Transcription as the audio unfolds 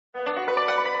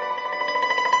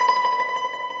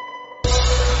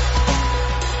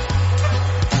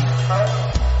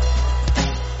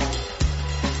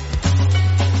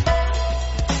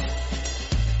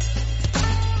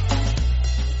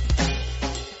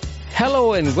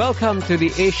Hello and welcome to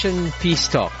the Asian Peace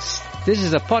Talks. This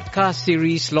is a podcast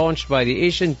series launched by the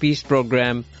Asian Peace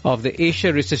Program of the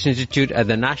Asia Research Institute at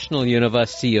the National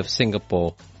University of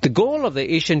Singapore. The goal of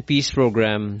the Asian Peace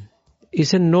Program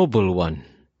is a noble one,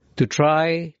 to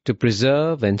try to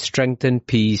preserve and strengthen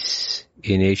peace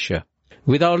in Asia.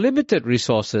 With our limited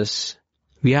resources,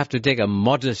 we have to take a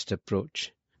modest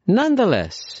approach.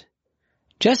 Nonetheless,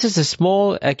 just as a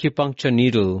small acupuncture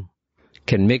needle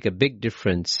can make a big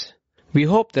difference, we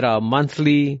hope that our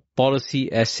monthly policy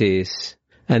essays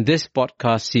and this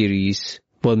podcast series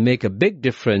will make a big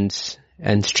difference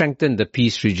and strengthen the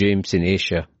peace regimes in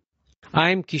Asia.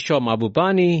 I'm Kishore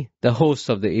Mahbubani, the host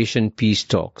of the Asian Peace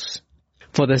Talks.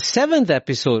 For the 7th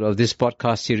episode of this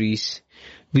podcast series,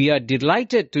 we are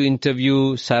delighted to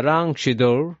interview Sarang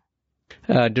Shidor,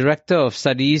 Director of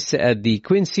Studies at the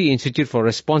Quincy Institute for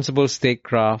Responsible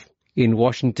Statecraft in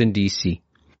Washington, D.C.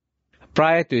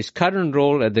 Prior to his current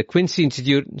role at the Quincy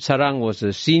Institute, Sarang was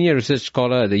a senior research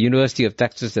scholar at the University of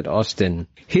Texas at Austin.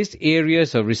 His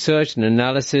areas of research and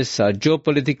analysis are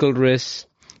geopolitical risks,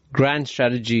 grand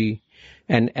strategy,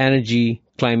 and energy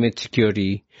climate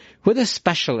security, with a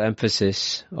special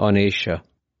emphasis on Asia.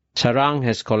 Sarang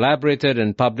has collaborated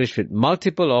and published with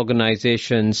multiple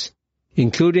organizations,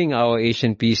 including our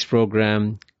Asian Peace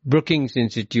Program, Brookings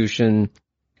Institution,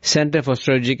 Center for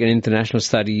Strategic and International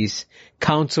Studies,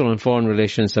 Council on Foreign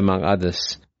Relations, among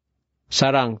others.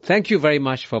 Sarang, thank you very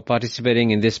much for participating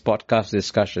in this podcast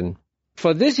discussion.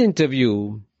 For this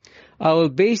interview, I will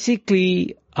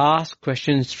basically ask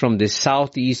questions from the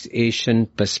Southeast Asian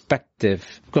perspective,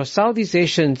 because Southeast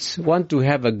Asians want to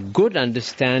have a good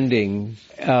understanding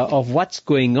of what's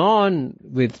going on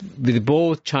with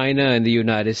both China and the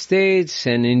United States,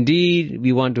 and indeed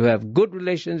we want to have good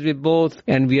relations with both,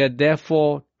 and we are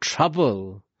therefore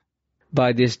troubled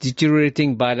by this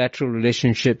deteriorating bilateral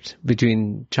relationships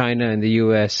between China and the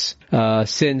U.S.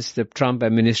 Since the Trump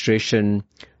administration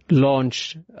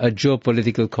launched a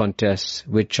geopolitical contest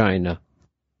with China.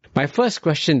 My first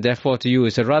question, therefore, to you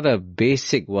is a rather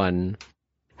basic one.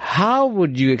 How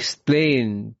would you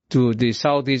explain to the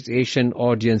Southeast Asian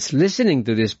audience listening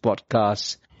to this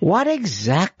podcast what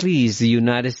exactly is the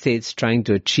United States trying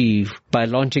to achieve by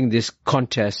launching this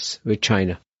contest with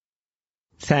China?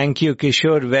 Thank you,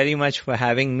 Kishore, very much for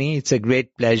having me. It's a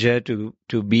great pleasure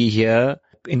to be here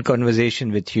in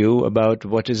conversation with you about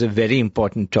what is a very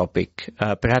important topic,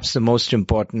 perhaps the most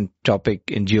important topic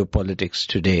in geopolitics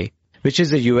today, which is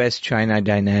the U.S.-China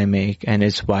dynamic and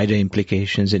its wider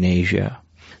implications in Asia.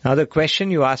 Now, the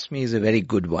question you asked me is a very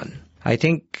good one. I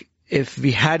think if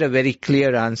we had a very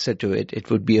clear answer to it, it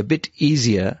would be a bit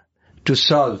easier to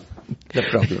solve the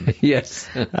problem. Yes.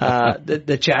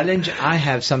 The challenge I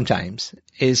have sometimes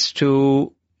is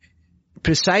to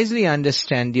precisely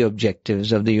understand the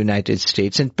objectives of the United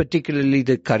States and particularly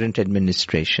the current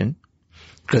administration,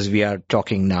 because we are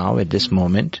talking now at this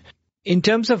moment, in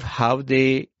terms of how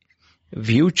they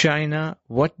view China,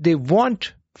 what they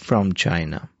want from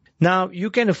China. Now,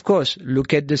 you can, of course,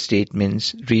 look at the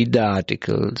statements, read the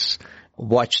articles,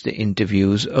 watch the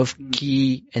interviews of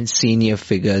key and senior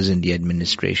figures in the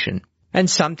administration, and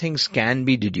some things can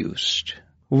be deduced.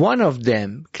 One of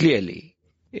them, clearly,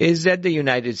 is that the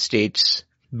United States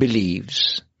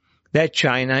believes that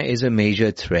China is a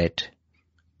major threat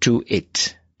to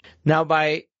it. Now,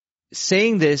 by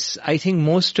saying this, I think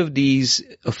most of these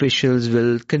officials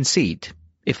will concede,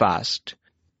 if asked,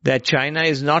 that China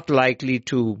is not likely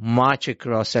to march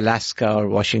across Alaska or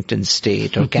Washington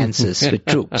State or Kansas with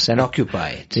troops and occupy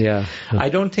it. Yeah. I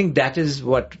don't think that is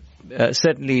what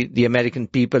certainly the American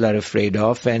people are afraid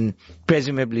of, and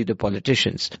presumably the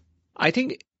politicians. I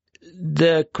think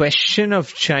the question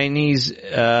of Chinese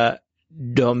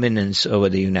dominance over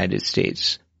the United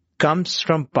States comes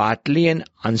from partly an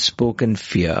unspoken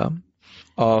fear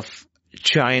of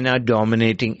China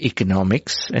dominating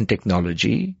economics and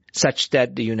technology, such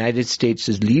that the United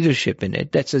States' leadership in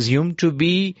it, that's assumed to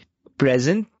be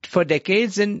present for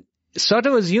decades and sort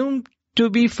of assumed to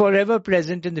be forever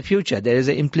present in the future. There is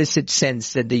an implicit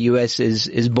sense that the U.S.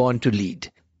 is born to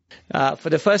lead. For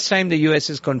the first time, the U.S.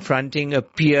 is confronting a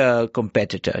peer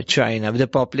competitor, China, with a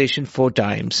population 4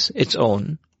 times its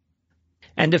own.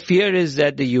 And the fear is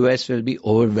that the U.S. will be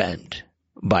overwhelmed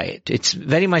by it. It's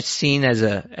very much seen as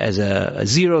a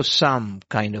zero-sum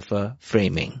kind of a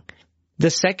framing. The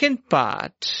second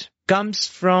part comes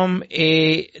from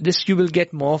this you will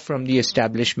get more from the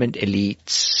establishment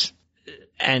elites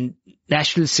and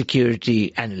national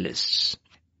security analysts,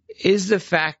 is the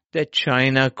fact that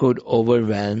China could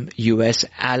overwhelm U.S.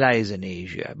 allies in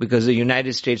Asia, because the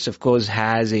United States, of course,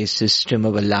 has a system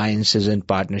of alliances and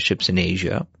partnerships in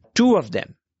Asia. 2 of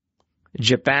them,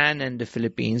 Japan and the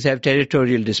Philippines have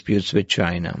territorial disputes with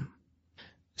China.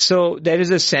 So there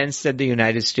is a sense that the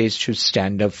United States should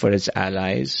stand up for its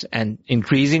allies, and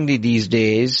increasingly these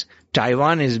days,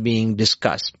 Taiwan is being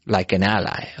discussed like an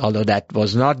ally, although that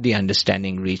was not the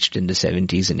understanding reached in the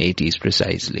 70s and 80s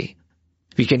precisely.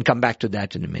 We can come back to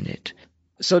that in a minute.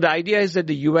 So the idea is that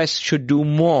the US should do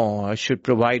more, should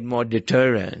provide more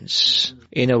deterrence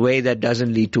in a way that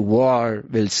doesn't lead to war,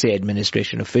 will say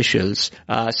administration officials,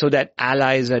 so that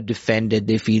allies are defended,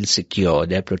 they feel secure,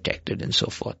 they're protected and so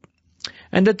forth.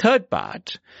 And the third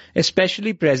part,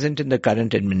 especially present in the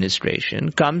current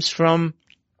administration, comes from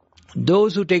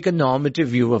those who take a normative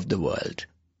view of the world,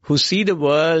 who see the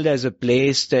world as a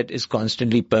place that is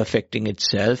constantly perfecting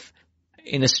itself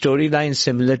in a storyline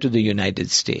similar to the United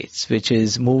States, which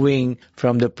is moving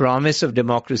from the promise of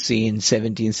democracy in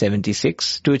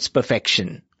 1776 to its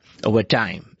perfection over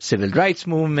time. Civil rights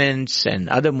movements and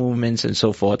other movements and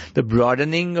so forth. The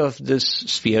broadening of this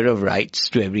sphere of rights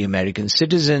to every American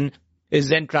citizen is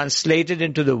then translated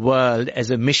into the world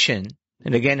as a mission,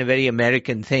 and again a very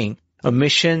American thing, a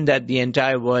mission that the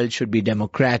entire world should be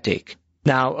democratic.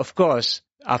 Now, of course,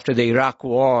 after the Iraq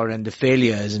War and the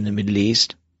failures in the Middle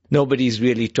East, nobody's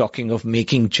really talking of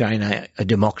making China a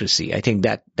democracy. I think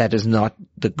that is not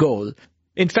the goal.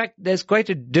 In fact, there's quite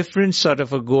a different sort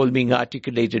of a goal being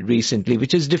articulated recently,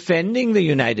 which is defending the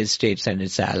United States and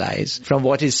its allies from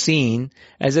what is seen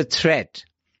as a threat.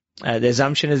 The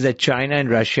assumption is that China and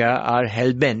Russia are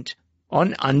hell-bent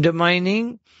on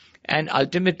undermining and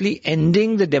ultimately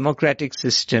ending the democratic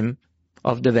system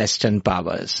of the Western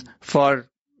powers for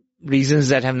reasons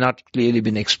that have not clearly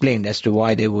been explained as to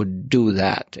why they would do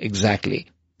that exactly.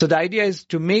 So the idea is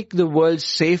to make the world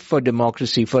safe for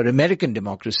democracy, for American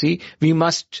democracy, we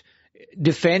must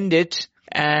defend it,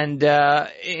 and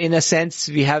in a sense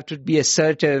we have to be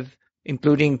assertive,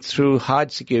 including through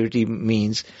hard security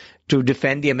means, to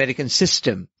defend the American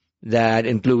system that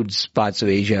includes parts of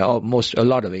Asia, or a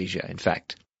lot of Asia, in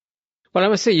fact. Well, I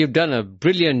must say you've done a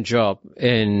brilliant job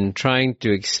in trying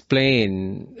to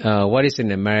explain what is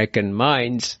in American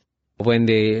minds when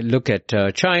they look at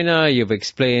China. You've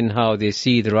explained how they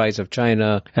see the rise of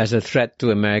China as a threat to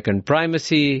American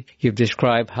primacy. You've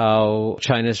described how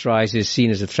China's rise is seen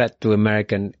as a threat to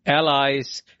American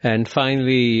allies. And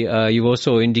finally, you've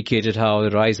also indicated how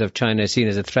the rise of China is seen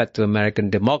as a threat to American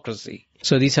democracy.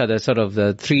 So these are the sort of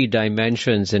the three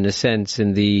dimensions, in a sense,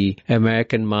 in the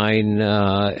American mind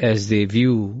as they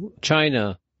view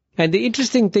China. And the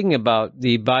interesting thing about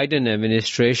the Biden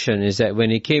administration is that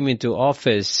when it came into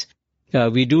office,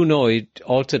 we do know it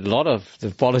altered a lot of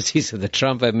the policies of the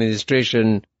Trump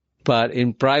administration. But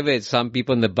in private, some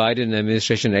people in the Biden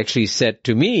administration actually said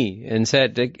to me and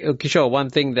said, okay, sure,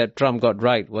 one thing that Trump got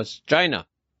right was China.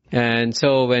 And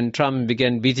so when Trump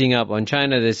began beating up on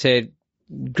China, they said,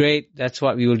 great, that's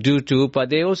what we will do too. But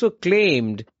they also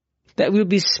claimed that we'll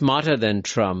be smarter than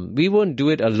Trump. We won't do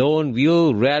it alone.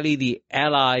 We'll rally the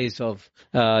allies of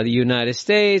the United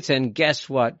States. And guess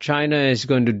what? China is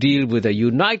going to deal with a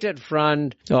united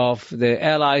front of the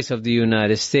allies of the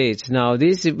United States. Now, it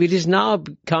is now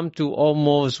come to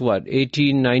almost,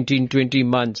 18, 19, 20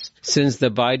 months since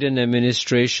the Biden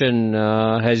administration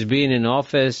has been in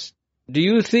office. Do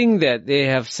you think that they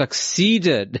have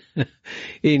succeeded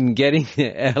in getting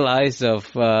the allies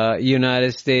of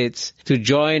United States to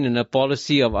join in a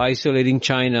policy of isolating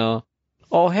China?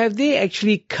 Or have they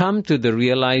actually come to the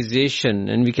realization,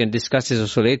 and we can discuss this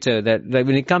also later, that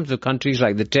when it comes to countries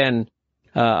like the 10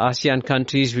 ASEAN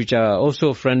countries which are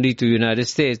also friendly to the United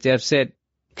States, they have said,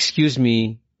 excuse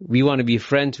me, we want to be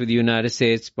friends with the United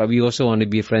States, but we also want to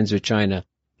be friends with China.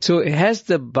 So has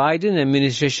the Biden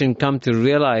administration come to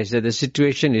realize that the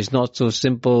situation is not so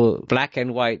simple, black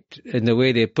and white in the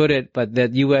way they put it, but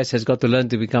that U.S. has got to learn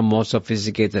to become more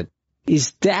sophisticated?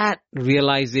 Is that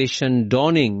realization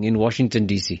dawning in Washington,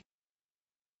 D.C.?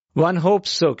 One hopes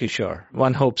so, Kishore.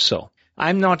 One hopes so.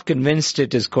 I'm not convinced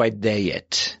it is quite there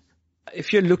yet.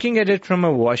 If you're looking at it from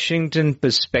a Washington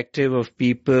perspective of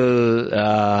people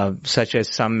such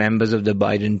as some members of the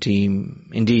Biden team,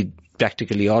 indeed,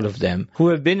 practically all of them, who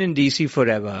have been in DC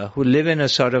forever, who live in a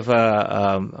sort of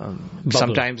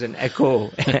sometimes an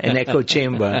echo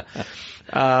chamber,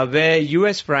 where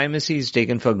U.S. primacy is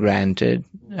taken for granted.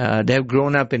 They have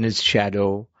grown up in its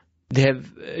shadow. They have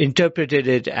interpreted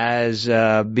it as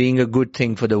being a good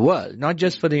thing for the world, not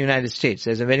just for the United States.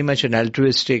 There's a very much an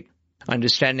altruistic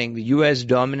understanding. The U.S.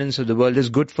 dominance of the world is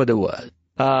good for the world.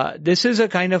 This is a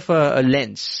kind of a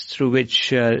lens through which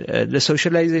the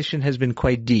socialization has been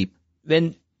quite deep.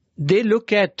 When they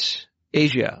look at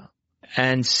Asia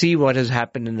and see what has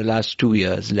happened in the last 2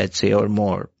 years, let's say, or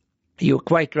more, you're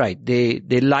quite right. They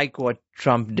like what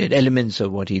Trump did, elements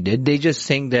of what he did. They just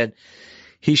think that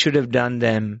he should have done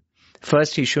them.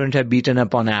 First, he shouldn't have beaten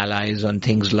up on allies on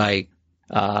things like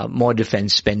more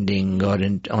defense spending or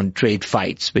on trade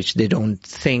fights, which they don't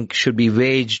think should be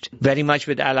waged very much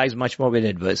with allies, much more with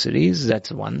adversaries.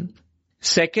 That's one.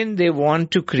 Second, they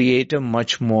want to create a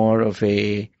much more of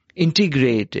a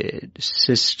integrated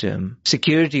system,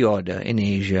 security order in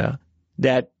Asia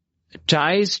that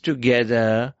ties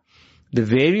together the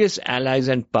various allies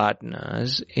and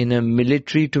partners in a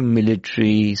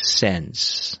military-to-military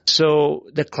sense. So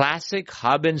the classic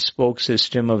hub and spoke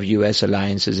system of U.S.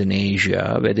 alliances in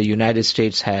Asia, where the United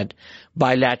States had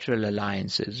bilateral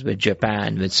alliances with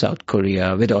Japan, with South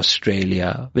Korea, with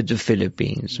Australia, with the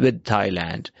Philippines, with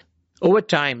Thailand. Over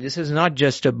time, this is not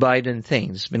just a Biden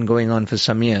thing. It's been going on for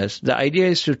some years. The idea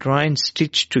is to try and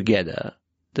stitch together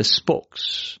the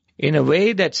spokes in a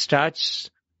way that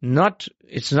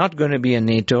it's not going to be a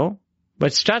NATO,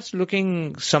 but starts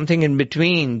looking something in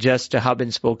between just a hub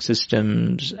and spoke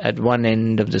systems at one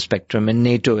end of the spectrum and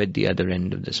NATO at the other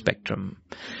end of the spectrum.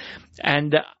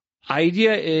 And the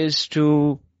idea is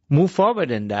to move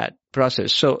forward in that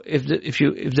process. So if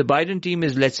the Biden team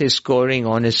is, let's say, scoring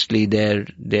honestly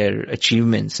their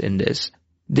achievements in this,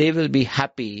 they will be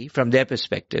happy from their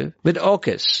perspective with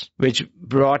AUKUS, which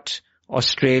brought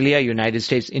Australia, United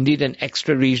States, indeed an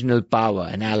extra-regional power,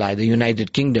 an ally, the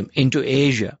United Kingdom, into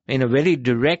Asia in a very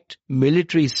direct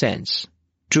military sense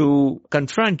to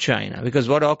confront China. Because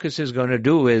what AUKUS is going to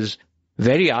do is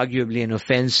very arguably an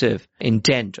offensive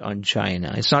intent on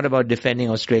China. It's not about defending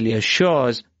Australia's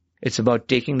shores. It's about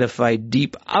taking the fight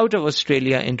deep out of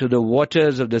Australia into the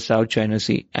waters of the South China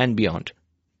Sea and beyond.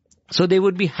 So they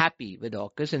would be happy with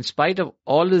AUKUS in spite of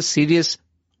all the serious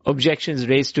objections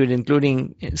raised to it,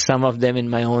 including some of them in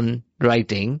my own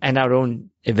writing and our own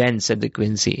events at the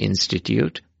Quincy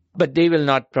Institute. But they will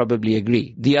not probably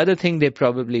agree. The other thing they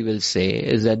probably will say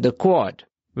is that the Quad,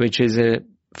 which is a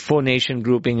four-nation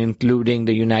grouping including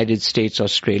the United States,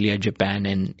 Australia, Japan,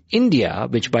 and India,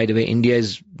 which, by the way, India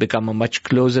has become a much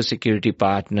closer security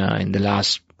partner in the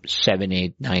last 7,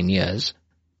 8, 9 years.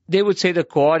 They would say the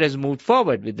Quad has moved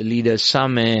forward with the Leaders'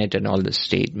 Summit and all the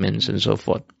statements and so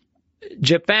forth.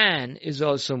 Japan is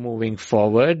also moving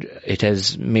forward. It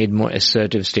has made more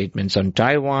assertive statements on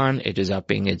Taiwan. It is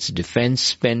upping its defense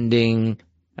spending.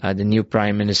 The new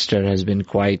prime minister has been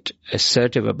quite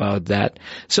assertive about that.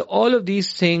 So all of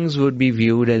these things would be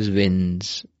viewed as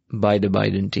wins by the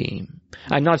Biden team.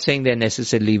 I'm not saying they're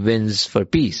necessarily wins for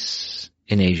peace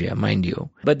in Asia, mind you,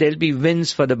 but there'll be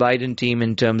wins for the Biden team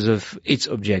in terms of its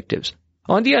objectives.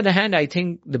 On the other hand, I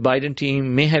think the Biden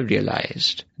team may have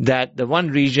realized that the one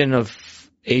region of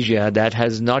Asia that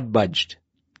has not budged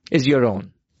is your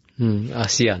own.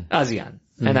 ASEAN.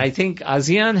 And I think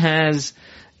ASEAN has,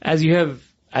 as you have,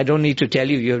 I don't need to tell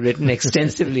you, you have written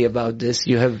extensively about this.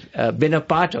 You have been a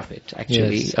part of it,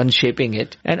 actually, on shaping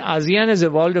it. And ASEAN has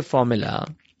evolved a formula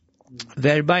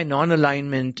whereby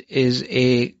non-alignment is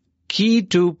a key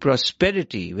to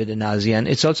prosperity within ASEAN.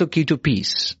 It's also key to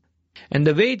peace. And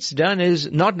the way it's done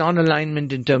is not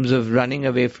non-alignment in terms of running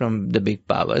away from the big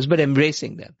powers, but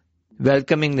embracing them,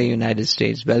 welcoming the United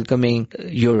States, welcoming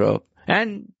Europe,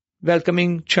 and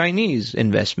welcoming Chinese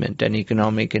investment and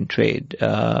economic and trade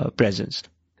presence.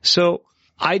 So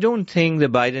I don't think the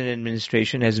Biden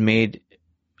administration has made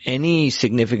any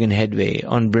significant headway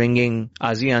on bringing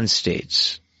ASEAN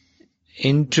states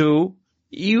into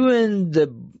even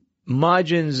the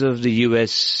margins of the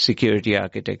U.S. security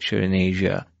architecture in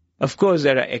Asia. Of course,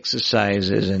 there are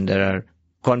exercises and there are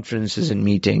conferences and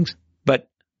meetings, but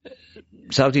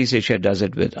Southeast Asia does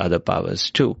it with other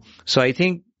powers too. So I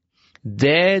think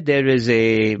there is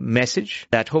a message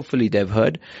that hopefully they've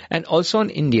heard. And also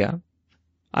on India,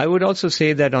 I would also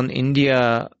say that on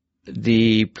India,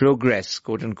 the progress,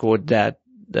 quote unquote, that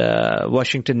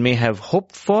Washington may have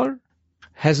hoped for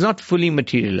has not fully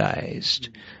materialized.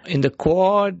 In the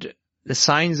Quad, the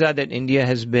signs are that India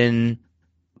has been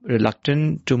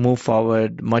reluctant to move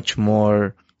forward much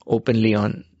more openly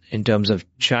in terms of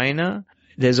China.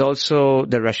 There's also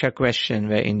the Russia question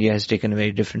where India has taken a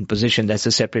very different position. That's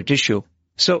a separate issue.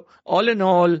 So all in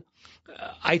all,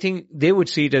 I think they would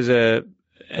see it as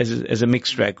a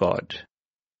mixed record.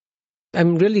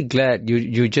 I'm really glad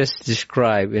you just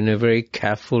described in a very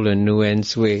careful and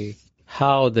nuanced way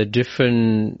how the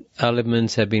different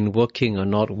elements have been working or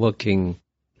not working.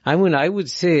 I mean, I would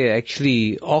say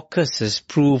actually AUKUS has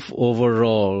proved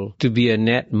overall to be a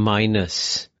net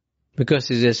minus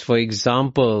because it has, for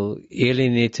example,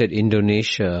 alienated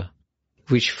Indonesia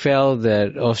which felt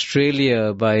that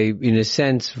Australia, by, in a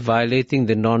sense, violating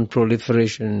the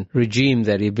non-proliferation regime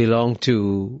that it belonged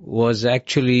to, was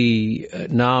actually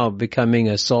now becoming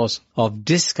a source of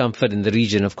discomfort in the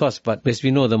region, of course. But as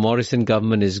we know, the Morrison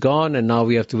government is gone, and now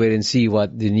we have to wait and see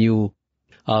what the new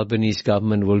Albanese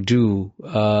government will do.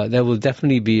 There will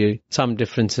definitely be some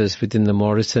differences within the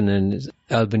Morrison and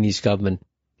Albanese government.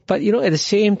 But, at the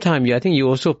same time, I think you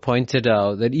also pointed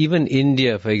out that even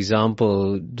India, for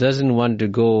example, doesn't want to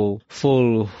go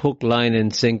full hook, line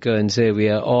and sinker and say we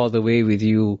are all the way with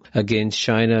you against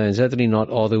China, and certainly not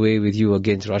all the way with you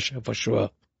against Russia for sure.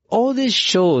 All this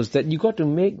shows that you got to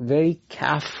make very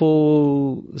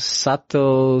careful,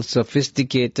 subtle,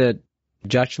 sophisticated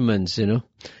judgments,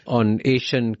 on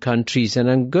Asian countries.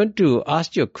 And I'm going to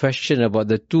ask you a question about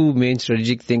the two main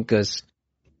strategic thinkers,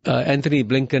 Anthony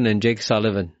Blinken and Jake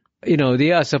Sullivan.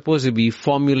 They are supposed to be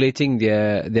formulating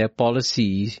their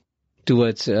policies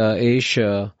towards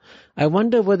Asia. I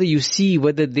wonder whether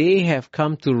they have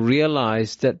come to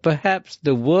realize that perhaps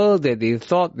the world that they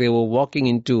thought they were walking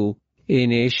into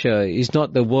in Asia is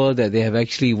not the world that they have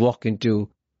actually walked into.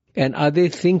 And are they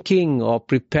thinking or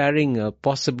preparing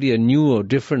possibly a new or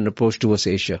different approach towards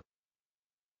Asia?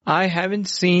 I haven't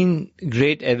seen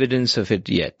great evidence of it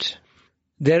yet.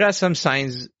 There are some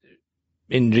signs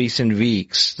in recent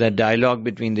weeks that dialogue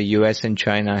between the US and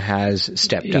China has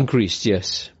stepped up. Increased,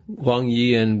 yes. Wang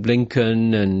Yi and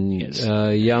Blinken and Yes.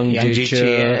 Yang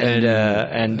Jiechi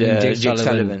and Jake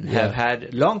Sullivan have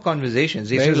had long conversations.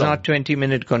 These are not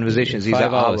 20-minute conversations. These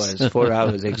 5 are hours. 4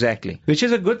 hours, exactly. Which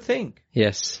is a good thing.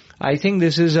 Yes. I think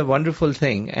this is a wonderful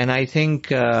thing. And I think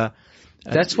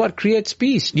that's what creates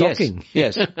peace, talking.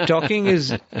 Yes. Talking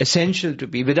is essential to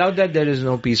peace. Without that, there is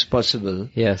no peace possible.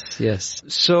 Yes.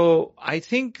 So I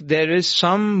think there is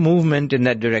some movement in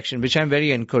that direction, which I'm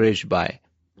very encouraged by.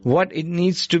 What it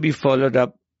needs to be followed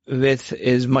up with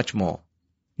is much more.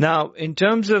 Now, in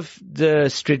terms of the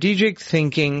strategic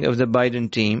thinking of the Biden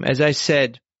team, as I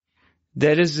said,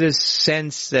 there is this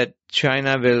sense that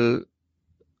China will,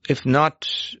 if not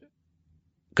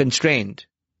constrained,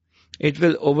 it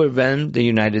will overwhelm the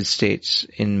United States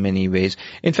in many ways.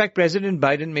 In fact, President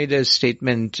Biden made a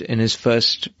statement in his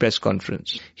first press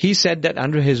conference. He said that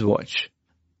under his watch,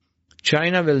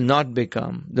 China will not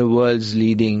become the world's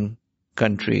leading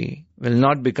country, will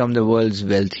not become the world's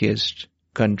wealthiest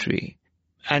country,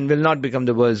 and will not become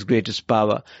the world's greatest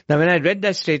power. Now, when I read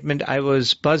that statement, I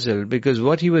was puzzled because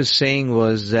what he was saying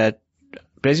was that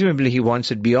presumably he wants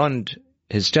it beyond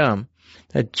his term,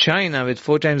 that China, with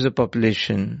 4 times the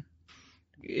population,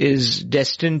 is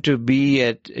destined to be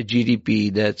at a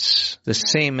GDP that's the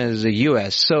same as the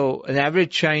US. So an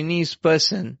average Chinese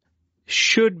person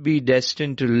should be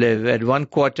destined to live at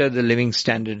 1/4 the living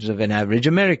standards of an average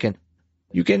American.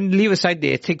 You can leave aside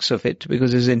the ethics of it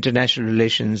because it's international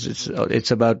relations.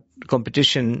 It's about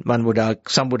competition,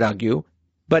 some would argue.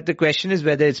 But the question is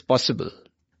whether it's possible.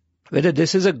 Whether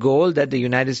this is a goal that the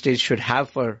United States should have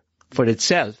for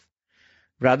itself,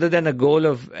 rather than a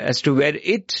goal as to where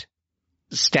it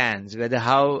stands, whether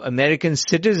how American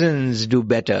citizens do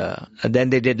better than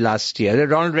they did last year.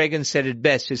 Ronald Reagan said it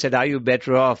best. He said, "Are you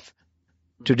better off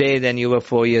today than you were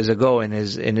 4 years ago?" in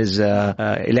his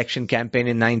election campaign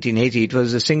in 1980. It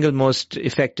was the single most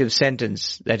effective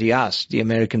sentence that he asked the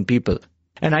American people.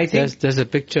 And I think there's a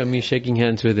picture of me shaking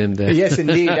hands with him there. Yes,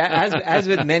 indeed. As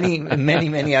with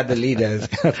many other leaders,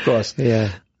 of course.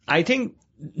 Yeah. I think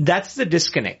that's the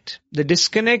disconnect. The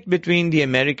disconnect between the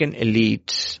American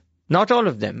elite, not all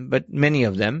of them, but many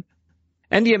of them,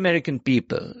 and the American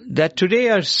people that today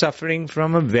are suffering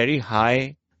from a very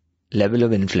high level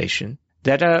of inflation,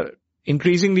 that are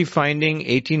increasingly finding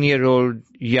 18-year-old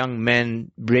young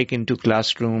men break into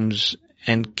classrooms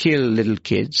and kill little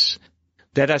kids,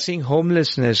 that are seeing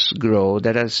homelessness grow,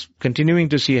 that are continuing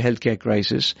to see a healthcare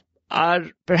crisis, are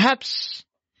perhaps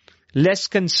less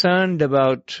concerned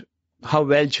about how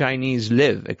well Chinese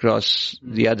live across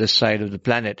the other side of the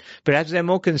planet. Perhaps they're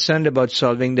more concerned about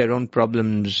solving their own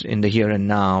problems in the here and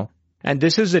now. And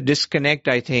this is a disconnect,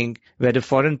 I think, where the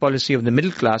foreign policy of the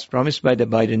middle class promised by the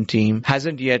Biden team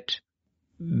hasn't yet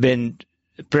been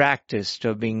practiced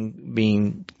or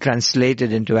being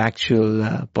translated into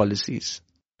actual policies.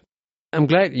 I'm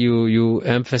glad you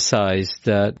emphasized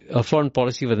that a foreign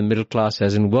policy for the middle class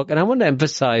hasn't worked. And I want to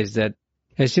emphasize that,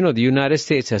 as you know, the United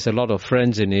States has a lot of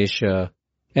friends in Asia.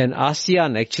 And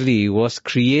ASEAN actually was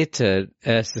created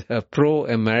as a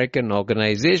pro-American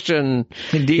organization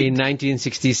Indeed. in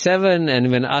 1967.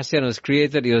 And when ASEAN was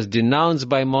created, it was denounced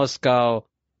by Moscow.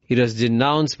 It was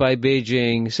denounced by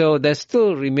Beijing. So there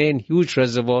still remain huge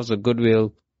reservoirs of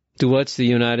goodwill towards the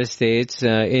United States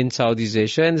in Southeast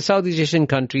Asia. And the Southeast Asian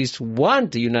countries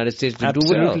want the United States to do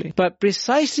well. But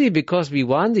precisely because we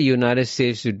want the United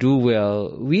States to do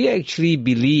well, we actually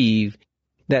believe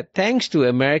that thanks to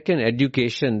American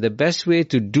education, the best way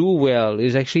to do well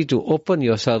is actually to open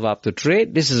yourself up to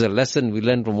trade. This is a lesson we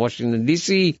learned from Washington,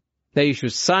 D.C., that you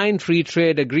should sign free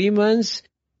trade agreements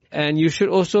and you should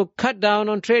also cut down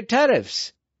on trade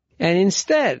tariffs. And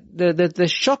instead, the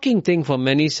shocking thing for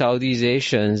many Southeast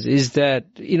Asians is that,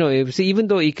 even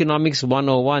though Economics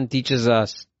 101 teaches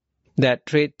us that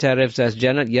trade tariffs, as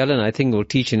Janet Yellen, I think, will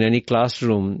teach in any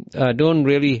classroom, don't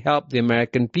really help the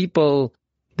American people.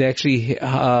 They actually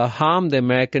harm the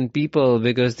American people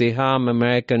because they harm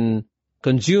American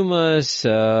consumers,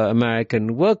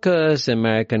 American workers,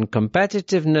 American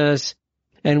competitiveness.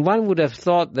 And one would have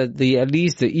thought that at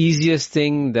least the easiest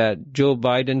thing that Joe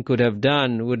Biden could have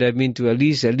done would have been to at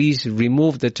least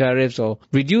remove the tariffs or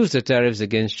reduce the tariffs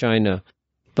against China.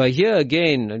 But here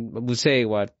again, I would say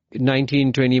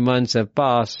 19, 20 months have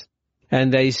passed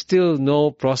and there is still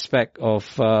no prospect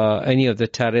of any of the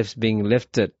tariffs being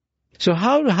lifted. So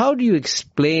how do you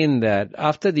explain that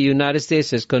after the United States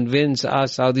has convinced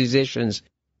us Southeast Asians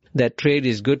that trade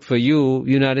is good for you,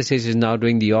 United States is now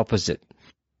doing the opposite?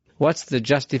 What's the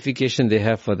justification they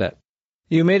have for that?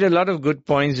 You made a lot of good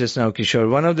points just now, Kishore.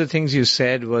 One of the things you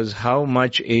said was how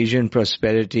much Asian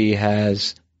prosperity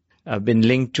has been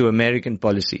linked to American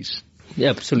policies. Yeah,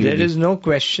 absolutely. There is no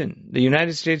question. The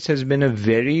United States has been a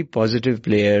very positive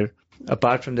player,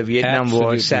 apart from the Vietnam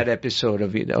War, sad episode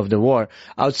of the war.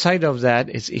 Outside of that,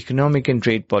 its economic and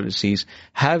trade policies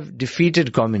have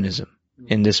defeated communism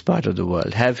in this part of the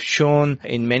world, have shown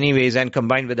in many ways, and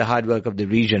combined with the hard work of the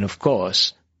region, of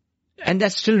course. And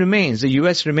that still remains. The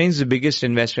US remains the biggest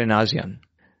investor in ASEAN.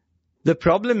 The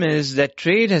problem is that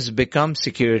trade has become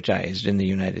securitized in the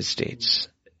United States.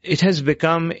 It has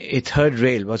become a third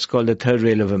rail, what's called the third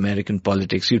rail of American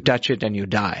politics. You touch it and you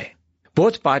die.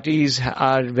 Both parties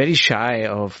are very shy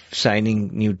of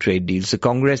signing new trade deals. The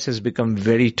Congress has become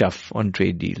very tough on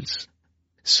trade deals.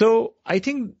 So I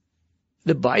think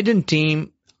the Biden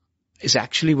team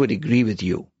would agree with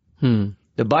you.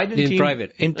 The Biden team,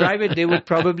 in private, they would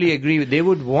probably agree. They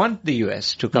would want the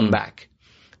U.S. to come back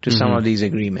to some of these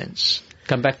agreements.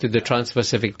 Come back to the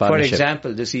Trans-Pacific Partnership. For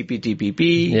example, the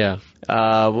CPTPP,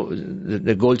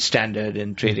 the gold standard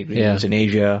in trade agreements in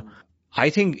Asia. I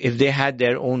think if they had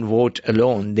their own vote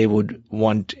alone, they would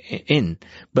want in.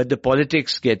 But the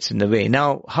politics gets in the way.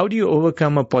 Now, how do you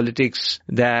overcome a politics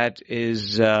that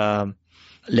is,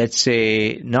 let's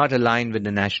say, not aligned with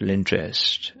the national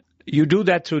interest? You do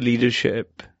that through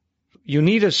leadership. You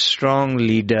need a strong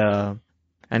leader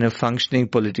and a functioning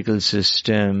political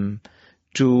system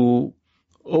to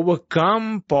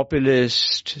overcome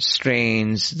populist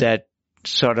strains that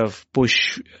sort of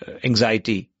push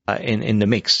anxiety in the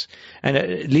mix.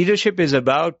 And leadership is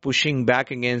about pushing back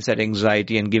against that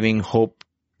anxiety and giving hope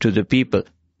to the people.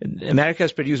 America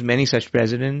has produced many such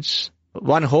presidents.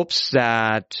 One hopes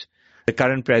that the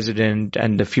current president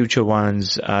and the future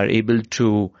ones are able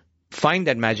to find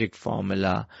that magic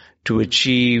formula to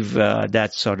achieve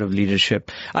that sort of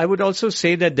leadership. I would also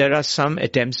say that there are some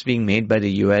attempts being made by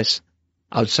the U.S.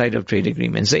 outside of trade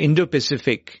agreements. The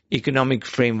Indo-Pacific economic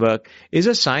framework is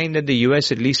a sign that the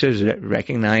U.S. at least has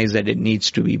recognized that it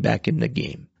needs to be back in the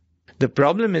game. The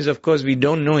problem is, of course, we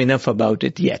don't know enough about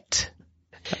it yet.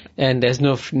 And there's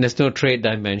no trade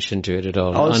dimension to it at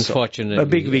all, also, unfortunately. A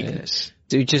big weakness.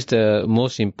 It's just the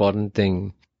most important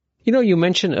thing. You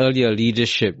mentioned earlier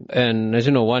leadership, and as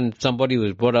you know, somebody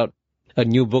who's brought out a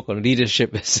new book on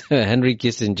leadership is Henry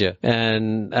Kissinger.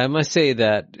 And I must say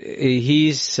that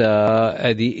he's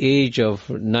at the age of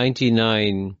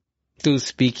 99 still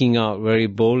speaking out very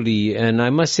boldly. And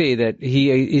I must say that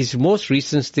his most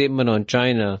recent statement on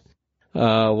China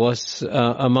was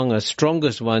among the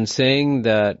strongest ones, saying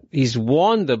that he's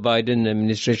warned the Biden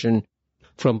administration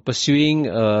from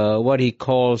pursuing what he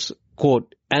calls,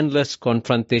 quote, endless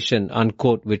confrontation,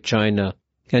 unquote, with China,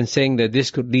 and saying that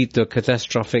this could lead to a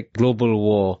catastrophic global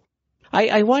war.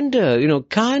 I wonder,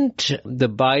 can't the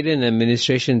Biden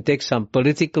administration take some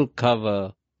political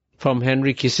cover from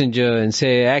Henry Kissinger and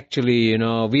say, actually,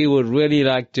 we would really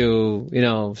like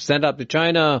to, stand up to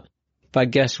China,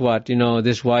 but guess what?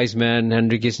 This wise man,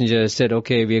 Henry Kissinger, said,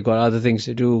 okay, we've got other things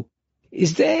to do.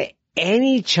 Is there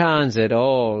any chance at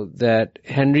all that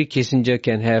Henry Kissinger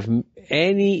can have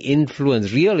any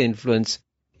influence, real influence,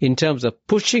 in terms of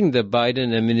pushing the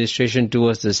Biden administration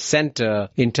towards the center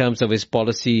in terms of his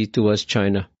policy towards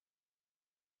China?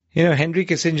 Henry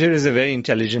Kissinger is a very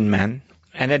intelligent man,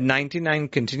 and at 99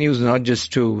 continues not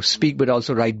just to speak but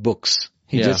also write books.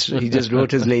 He just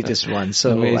wrote his latest one.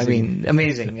 So, amazing. I mean,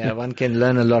 amazing. One can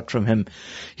learn a lot from him.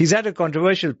 He's had a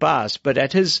controversial past, but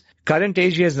at his current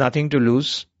age, he has nothing to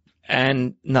lose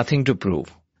and nothing to prove.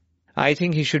 I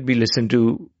think he should be listened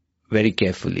to very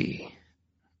carefully.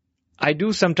 I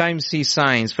do sometimes see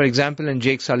signs, for example, in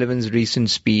Jake Sullivan's recent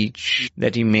speech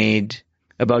that he made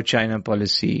about China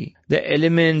policy, the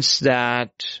elements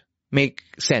that make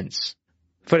sense.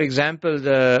 For example,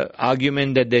 the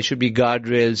argument that there should be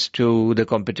guardrails to the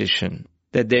competition,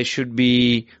 that there should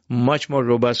be much more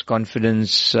robust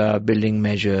confidence building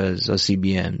measures or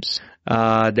CBMs,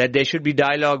 that there should be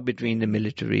dialogue between the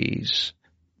militaries.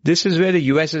 This is where the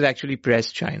US has actually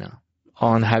pressed China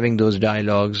on having those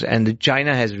dialogues, and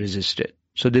China has resisted.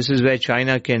 So this is where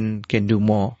China can do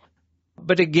more.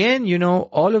 But again,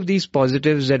 all of these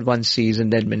positives that one sees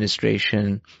in the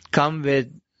administration come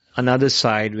with another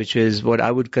side, which is what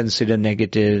I would consider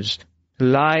negatives,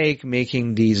 like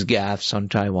making these gaffes on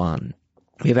Taiwan.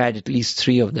 We've had at least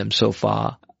 3 of them so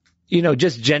far.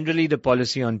 Just generally the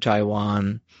policy on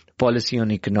Taiwan, policy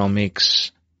on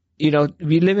economics. We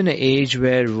live in an age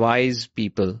where wise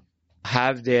people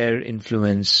have their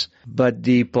influence, but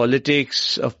the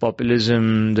politics of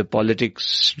populism, the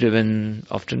politics driven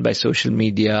often by social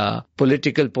media,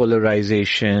 political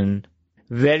polarization,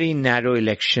 very narrow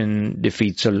election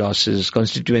defeats or losses,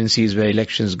 constituencies where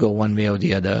elections go one way or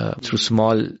the other through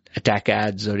small attack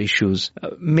ads or issues,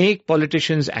 make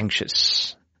politicians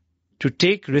anxious. To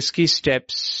take risky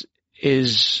steps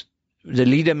is, the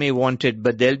leader may want it,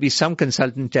 but there'll be some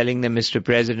consultant telling them, Mr.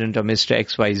 President or Mr.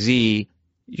 XYZ,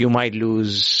 you might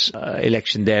lose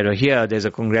election there or here. There's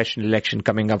a congressional election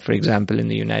coming up, for example, in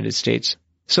the United States.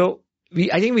 So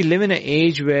I think we live in an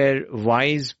age where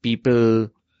wise people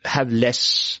have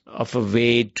less of a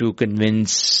way to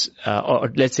convince or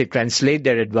let's say translate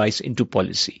their advice into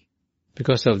policy.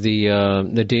 Because of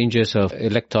the dangers of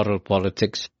electoral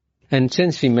politics. And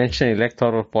since we mentioned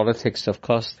electoral politics, of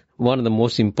course, one of the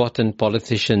most important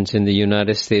politicians in the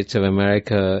United States of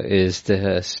America is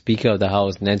the Speaker of the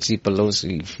House, Nancy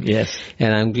Pelosi. Yes.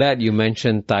 And I'm glad you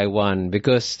mentioned Taiwan,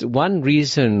 because one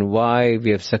reason why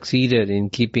we have succeeded in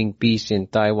keeping peace in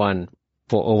Taiwan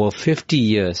for over 50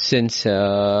 years, since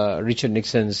Richard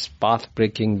Nixon's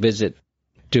path-breaking visit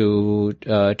to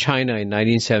China in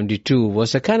 1972,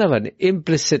 was a kind of an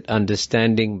implicit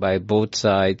understanding by both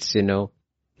sides,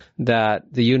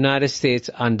 that the United States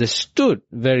understood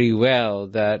very well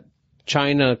that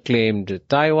China claimed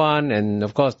Taiwan, and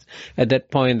of course, at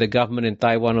that point, the government in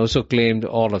Taiwan also claimed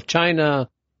all of China.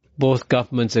 Both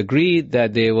governments agreed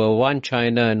that they were one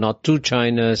China and not two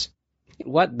Chinas.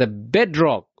 What the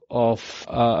bedrock of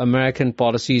American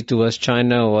policy towards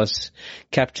China was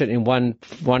captured in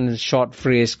one short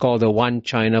phrase called the One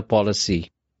China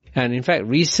policy. And in fact,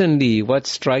 recently, what's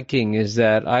striking is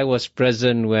that I was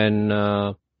present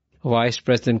when Vice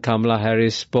President Kamala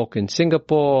Harris spoke in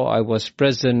Singapore. I was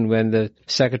present when the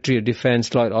Secretary of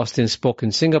Defense Lloyd Austin spoke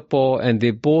in Singapore, and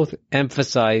they both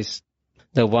emphasized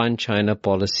the One China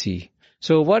policy.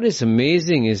 So what is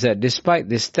amazing is that despite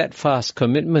this steadfast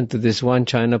commitment to this One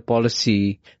China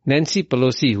policy, Nancy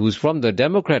Pelosi, who's from the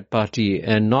Democrat Party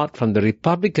and not from the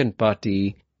Republican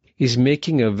Party, is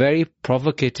making a very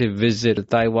provocative visit to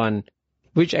Taiwan,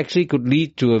 which actually could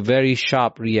lead to a very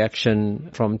sharp reaction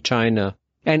from China.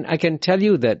 And I can tell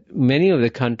you that many of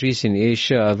the countries in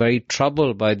Asia are very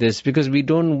troubled by this, because we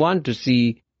don't want to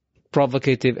see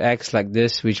provocative acts like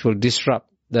this which will disrupt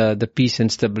the peace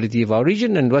and stability of our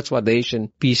region. And that's what the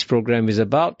Asian Peace Program is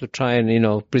about, to try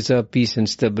and, preserve peace and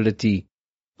stability.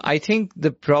 I think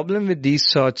the problem with these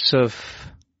sorts of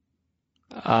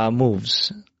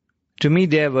moves, to me,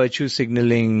 they are virtue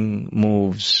signaling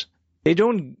moves. They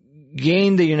don't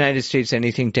gain the United States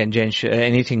anything tangential,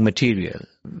 anything material.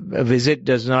 A visit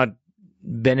does not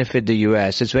benefit the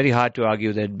U.S. It's very hard to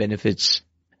argue that it benefits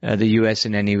the U.S.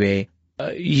 in any way.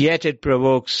 Yet it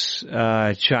provokes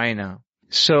China.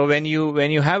 So when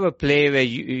you have a play where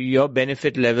your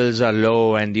benefit levels are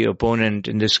low and the opponent,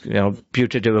 in this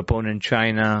putative opponent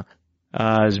China,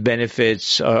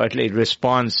 benefits or at least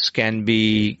response can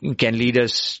lead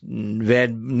us where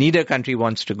neither country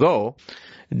wants to go,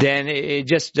 then it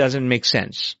just doesn't make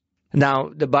sense.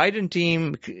 Now, the Biden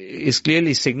team is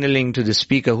clearly signaling to the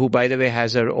speaker, who, by the way,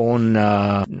 has her own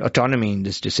autonomy in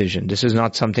this decision. This is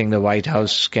not something the White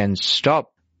House can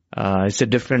stop. It's a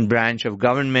different branch of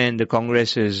government. The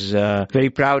Congress is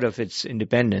very proud of its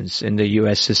independence in the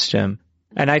U.S. system.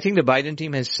 And I think the Biden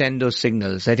team has sent those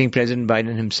signals. I think President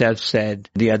Biden himself said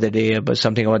the other day about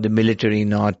something about the military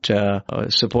not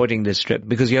supporting this trip,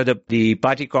 because you have the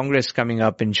party Congress coming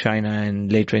up in China and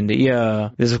later in the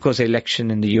year. There's, of course, an election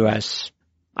in the U.S.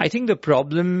 I think the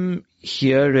problem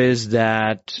here is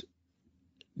that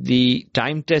the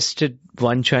time-tested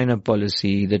one China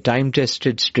policy, the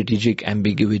time-tested strategic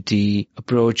ambiguity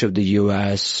approach of the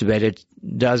US, where it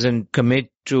doesn't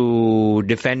commit to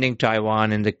defending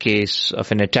Taiwan in the case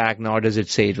of an attack, nor does it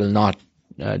say it will not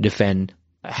defend,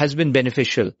 has been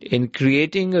beneficial in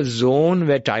creating a zone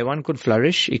where Taiwan could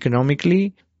flourish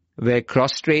economically, where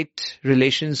cross-strait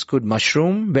relations could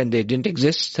mushroom when they didn't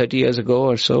exist 30 years ago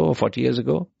or so, or 40 years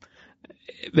ago,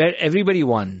 where everybody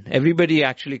won. Everybody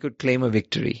actually could claim a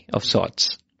victory of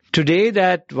sorts. Today,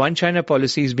 that one China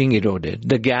policy is being eroded.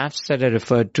 The gaffes that are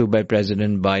referred to by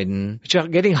President Biden, which are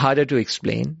getting harder to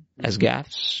explain as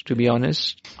gaffes, to be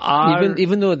honest, are...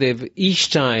 Even though each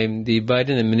time the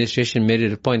Biden administration made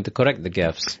it a point to correct the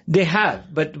gaffes. They have,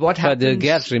 but what happens... But the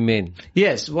gaffes remain.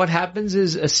 Yes, what happens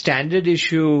is a standard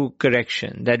issue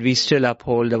correction that we still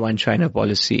uphold the one China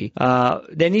policy.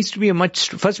 There needs to be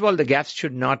first of all, the gaffes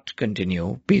should not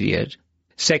continue, period.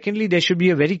 Secondly, there should be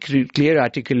a very clear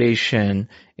articulation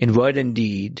in word and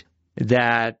deed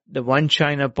that the one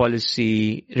China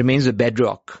policy remains the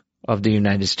bedrock of the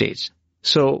United States.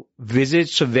 So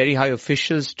visits of very high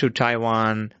officials to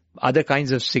Taiwan, other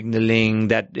kinds of signaling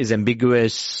that is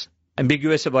ambiguous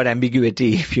about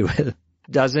ambiguity, if you will,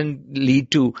 doesn't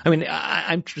lead to,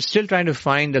 I'm still trying to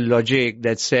find the logic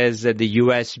that says that the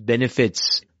U.S.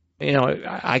 benefits.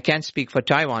 I can't speak for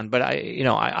Taiwan, but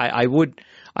I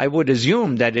would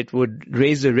assume that it would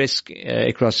raise the risk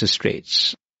across the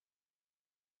straits.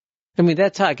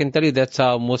 I can tell you that's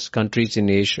how most countries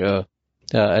in Asia,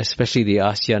 especially the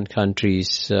ASEAN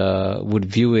countries, would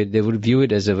view it. They would view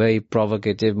it as a very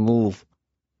provocative move.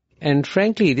 And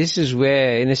frankly, this is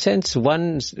where, in a sense,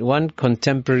 one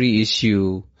contemporary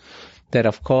issue that,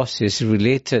 of course, is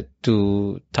related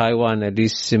to Taiwan, at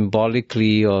least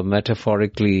symbolically or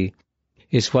metaphorically,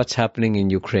 is what's happening in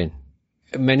Ukraine.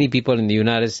 Many people in the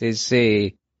United States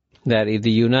say that if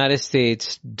the United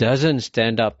States doesn't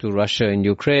stand up to Russia in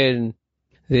Ukraine,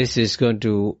 this is going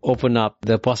to open up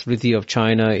the possibility of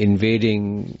China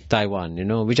invading Taiwan,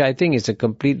 which I think is a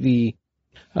completely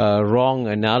wrong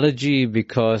analogy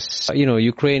because,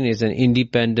 Ukraine is an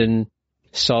independent,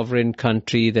 sovereign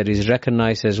country that is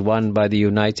recognized as one by the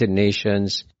United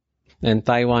Nations. And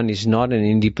Taiwan is not an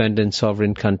independent,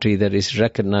 sovereign country that is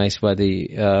recognized by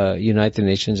the United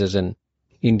Nations as an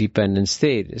independent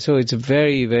state. So it's a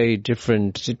very, very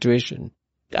different situation.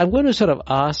 I'm going to sort of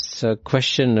ask a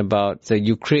question about the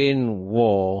Ukraine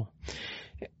war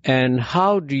and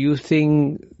how do you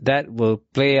think that will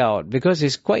play out? Because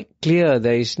it's quite clear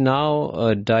there is now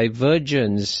a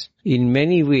divergence in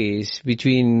many ways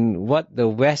between what the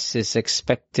West is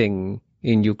expecting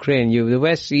in Ukraine. The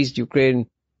West sees Ukraine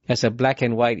as a black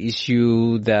and white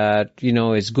issue that,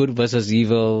 is good versus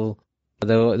evil.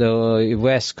 The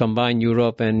West combined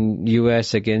Europe and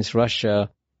US against Russia.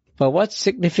 But what's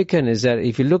significant is that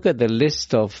if you look at the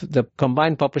list of the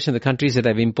combined population of the countries that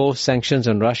have imposed sanctions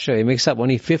on Russia, it makes up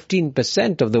only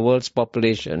 15% of the world's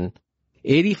population.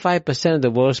 85% of the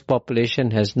world's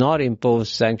population has not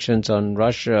imposed sanctions on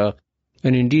Russia.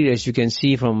 And indeed, as you can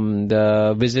see from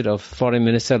the visit of Foreign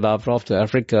Minister Lavrov to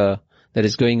Africa that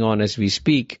is going on as we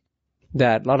speak,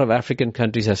 that a lot of African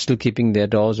countries are still keeping their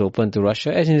doors open to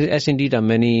Russia, as indeed are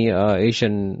many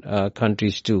Asian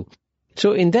countries too.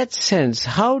 So in that sense,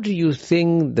 how do you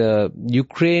think the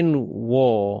Ukraine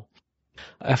war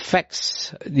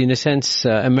affects, in a sense,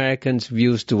 Americans'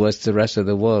 views towards the rest of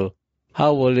the world?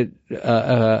 How will it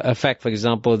affect, for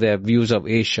example, their views of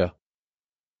Asia?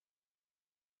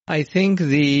 I think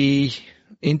the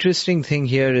interesting thing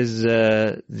here is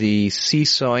the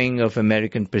seesawing of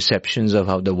American perceptions of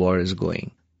how the war is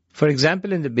going. For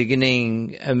example, in the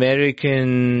beginning,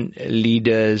 American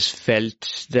leaders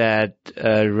felt that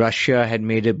Russia had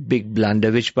made a big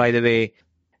blunder, which, by the way,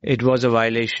 it was a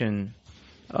violation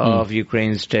of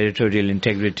Ukraine's territorial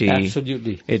integrity.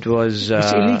 Absolutely. It was...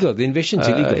 it's illegal. The invasion's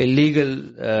illegal.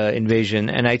 Illegal invasion.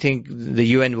 And I think the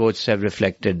UN votes have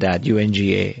reflected that,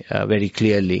 UNGA, very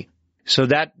clearly. So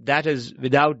that is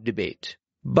without debate.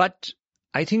 But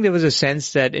I think there was a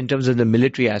sense that in terms of the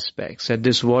military aspects, that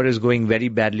this war is going very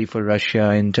badly for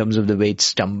Russia in terms of the way it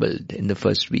stumbled in the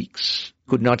first weeks.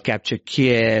 Could not capture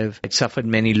Kiev. It suffered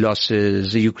many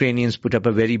losses. The Ukrainians put up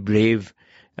a very brave,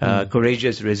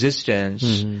 courageous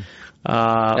resistance.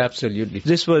 Absolutely.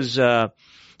 This was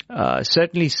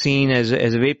certainly seen as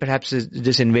a way perhaps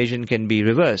this invasion can be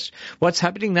reversed. What's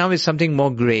happening now is something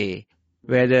more grey,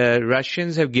 where the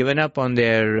Russians have given up on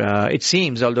their, it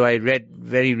seems, although I read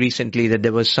very recently that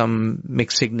there was some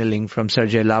mixed signaling from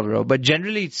Sergei Lavrov, but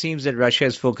generally it seems that Russia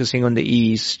is focusing on the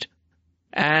east.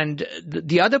 And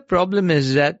the other problem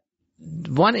is that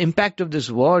one impact of this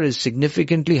war is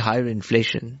significantly higher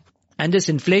inflation. And this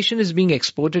inflation is being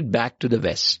exported back to the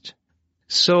West.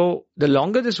 So the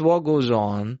longer this war goes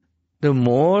on, the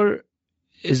more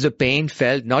is the pain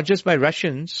felt, not just by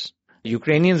Russians,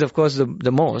 Ukrainians, of course,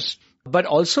 the most, but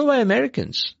also by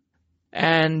Americans.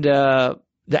 And the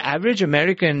average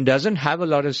American doesn't have a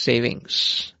lot of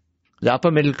savings. The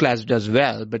upper middle class does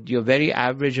well, but your very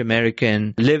average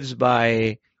American lives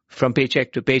from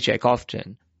paycheck to paycheck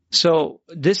often. So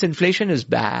this inflation is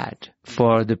bad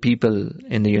for the people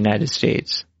in the United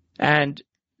States. And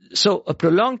so a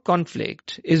prolonged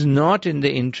conflict is not in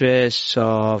the interests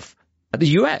of the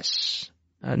US,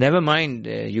 never mind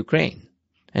Ukraine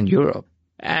and Europe.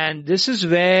 And this is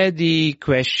where the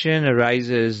question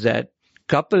arises that,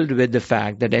 coupled with the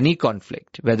fact that any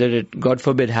conflict, whether it, God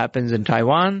forbid, happens in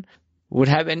Taiwan, would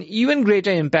have an even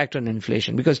greater impact on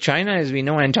inflation, because China, as we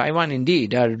know, and Taiwan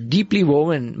indeed, are deeply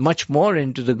woven much more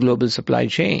into the global supply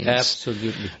chains.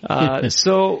 Absolutely.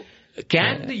 So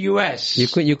can the US...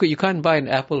 You can't buy an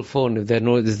Apple phone if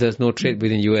there's no trade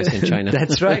between US and China.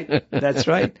 That's right. That's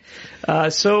right.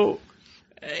 So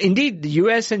indeed, the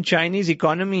US and Chinese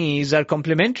economies are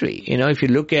complementary. If you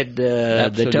look at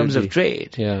the terms of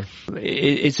trade, yeah,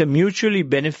 it's a mutually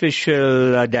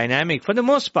beneficial dynamic for the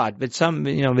most part, with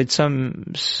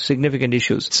some significant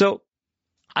issues. So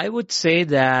I would say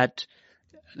that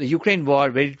the Ukraine war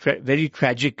very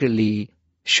tragically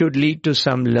should lead to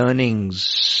some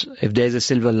learnings, if there's a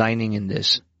silver lining in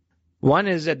this. One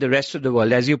is that the rest of the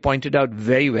world, as you pointed out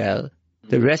very well,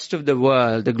 the rest of the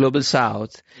world, the global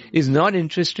south, is not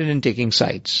interested in taking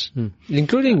sides.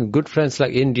 Including good friends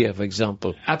like India, for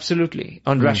example. Absolutely.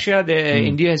 On Russia,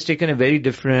 India has taken a very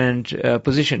different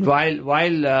position.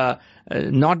 While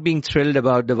not being thrilled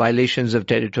about the violations of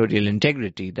territorial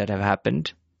integrity that have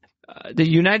happened, the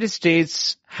United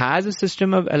States has a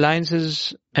system of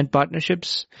alliances and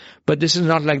partnerships, but this is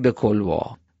not like the Cold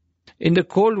War. In the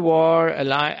Cold War,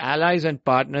 allies and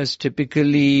partners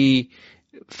typically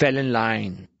fell in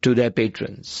line to their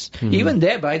patrons. Even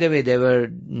there, by the way, there were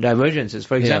divergences.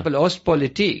 For example,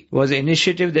 Ostpolitik was an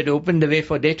initiative that opened the way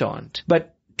for détente.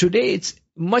 But today it's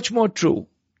much more true.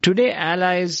 Today,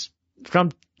 allies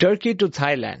from Turkey to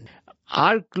Thailand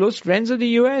are close friends of the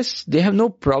US. They have no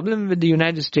problem with the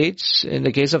United States. In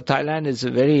the case of Thailand, it's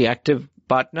a very active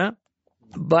partner.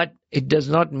 But it does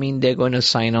not mean they're going to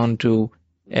sign on to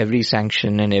every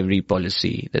sanction and every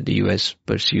policy that the US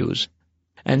pursues.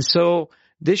 And so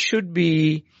this should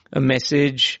be a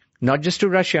message not just to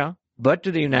Russia, but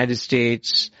to the United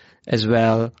States as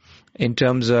well, in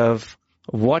terms of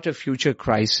what a future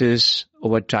crisis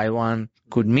over Taiwan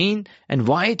could mean and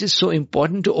why it is so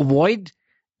important to avoid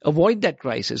that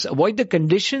crisis, avoid the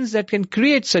conditions that can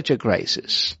create such a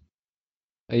crisis.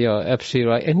 Yeah,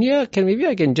 absolutely right. And maybe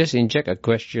I can just inject a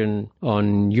question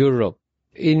on Europe.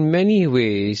 In many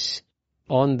ways,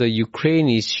 on the Ukraine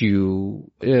issue,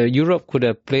 Europe could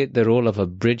have played the role of a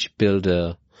bridge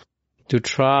builder to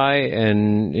try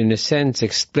and, in a sense,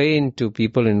 explain to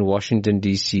people in Washington,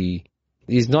 D.C.,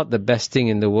 it's not the best thing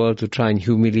in the world to try and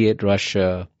humiliate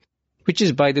Russia, which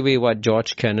is, by the way, what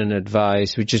George Kennan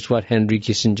advised, which is what Henry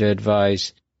Kissinger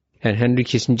advised. And Henry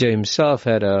Kissinger himself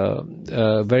had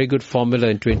a very good formula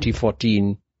in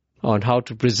 2014 on how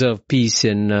to preserve peace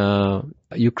in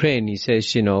Ukraine. He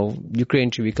says,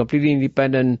 Ukraine should be completely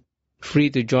independent, free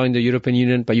to join the European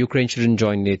Union, but Ukraine shouldn't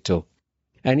join NATO.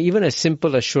 And even a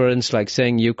simple assurance like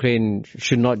saying Ukraine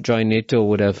should not join NATO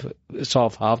would have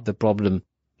solved half the problem.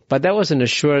 But that was an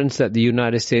assurance that the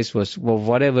United States was, for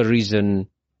whatever reason,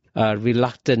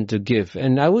 reluctant to give.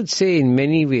 And I would say in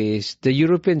many ways, the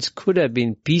Europeans could have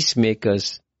been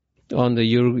peacemakers on the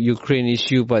Ukraine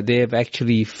issue, but they have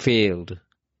actually failed.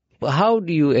 How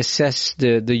do you assess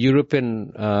the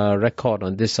European record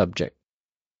on this subject?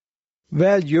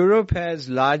 Well, Europe has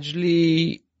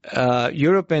largely,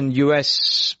 Europe and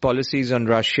US policies on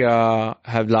Russia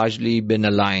have largely been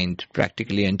aligned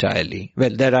practically entirely.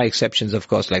 Well, there are exceptions, of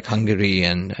course, like Hungary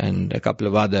and a couple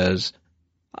of others.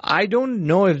 I don't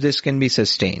know if this can be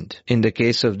sustained in the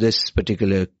case of this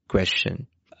particular question.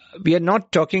 We are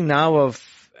not talking now of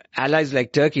allies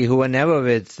like Turkey, who were never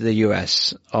with the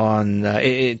US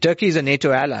Turkey is a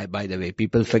NATO ally, by the way.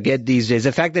 People forget these days.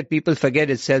 The fact that people forget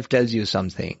itself tells you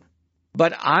something.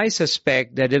 But I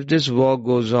suspect that if this war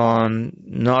goes on,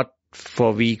 not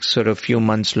for weeks or a few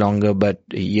months longer, but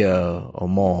a year or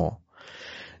more,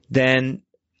 then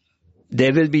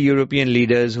there will be European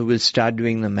leaders who will start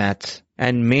doing the math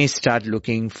and may start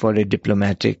looking for a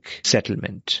diplomatic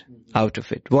settlement out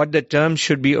of it. What the terms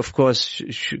should be, of course,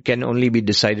 can only be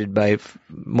decided by,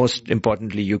 most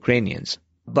importantly, Ukrainians.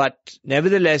 But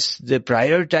nevertheless, the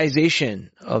prioritization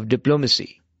of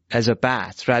diplomacy as a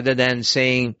path, rather than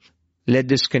saying, let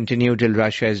this continue till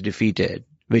Russia is defeated,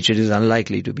 which it is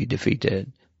unlikely to be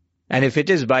defeated. And if it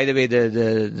is, by the way,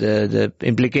 the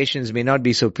implications may not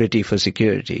be so pretty for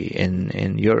security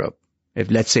in Europe. If,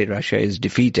 let's say, Russia is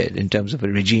defeated in terms of a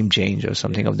regime change or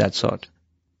something of that sort.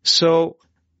 So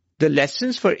the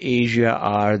lessons for Asia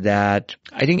are that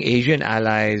I think Asian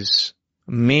allies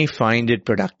may find it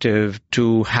productive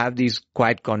to have these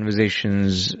quiet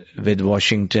conversations with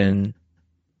Washington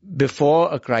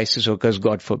before a crisis occurs,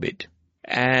 God forbid,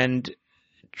 and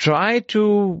try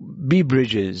to be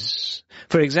bridges.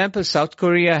 For example, South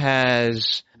Korea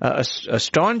has a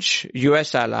staunch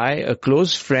U.S. ally, a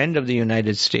close friend of the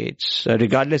United States,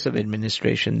 regardless of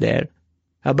administration there,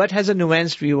 but has a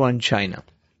nuanced view on China.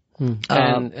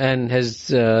 And has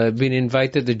been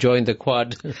invited to join the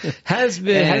Quad. Has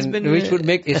been, which would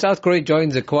make, if South Korea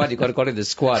joins the Quad, you got to call it the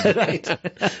Squad. Right.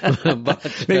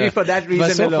 But, maybe for that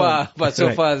reason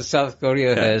so far, South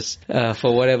Korea has,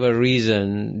 for whatever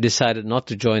reason, decided not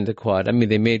to join the Quad. I mean,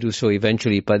 they may do so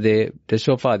eventually, but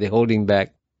so far they're holding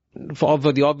back for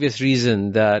the obvious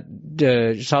reason that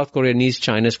South Korea needs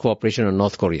China's cooperation on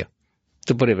North Korea,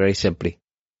 to put it very simply.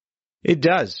 It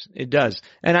does.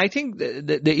 And I think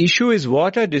the issue is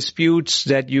what are disputes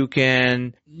that you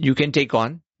can take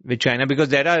on with China, because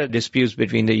there are disputes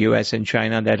between the US and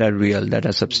China that are real, that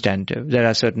are substantive. There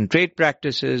are certain trade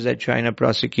practices that China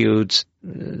prosecutes.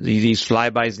 These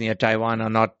flybys near Taiwan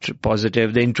are not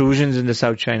positive. The intrusions in the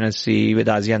South China Sea with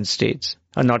ASEAN states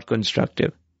are not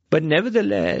constructive. But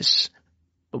nevertheless,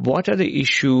 what are the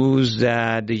issues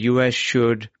that the US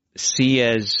should see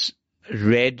as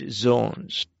red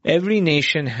zones? Every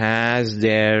nation has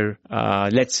their,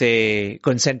 let's say,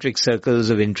 concentric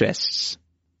circles of interests.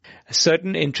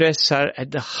 Certain interests are at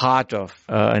the heart of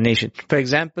a nation. For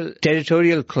example,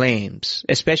 territorial claims,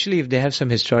 especially if they have some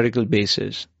historical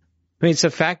basis. I mean, it's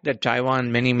a fact that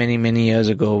Taiwan many years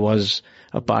ago was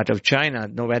a part of China,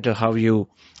 no matter how you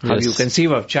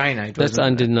conceive of China. That's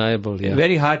undeniable, yeah.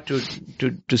 Very hard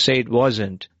to say it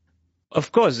wasn't.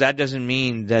 Of course, that doesn't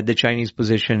mean that the Chinese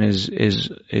position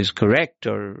is correct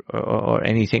or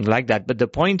anything like that. But the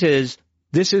point is,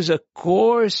 this is a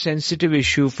core sensitive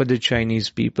issue for the Chinese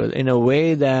people in a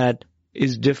way that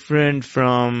is different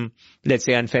from, let's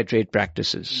say, unfair trade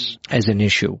practices as an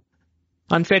issue.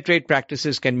 Unfair trade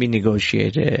practices can be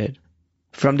negotiated.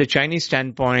 From the Chinese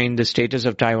standpoint, the status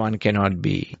of Taiwan cannot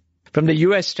be. From the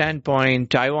US standpoint,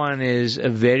 Taiwan is a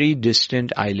very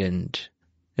distant island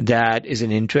that is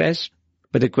an interest.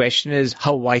 But the question is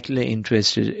how vital an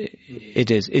interest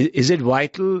it is. Is it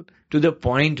vital to the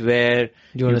point where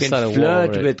you can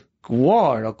flirt with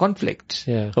war or conflict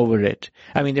over it?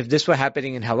 I mean, if this were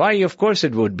happening in Hawaii, of course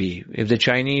it would be. If the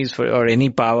Chinese or any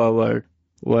power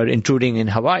were intruding in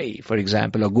Hawaii, for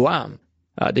example, or Guam,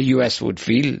 the US would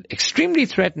feel extremely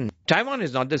threatened. Taiwan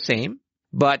is not the same,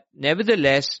 but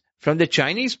nevertheless, from the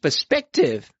Chinese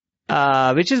perspective,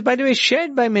 which is, by the way,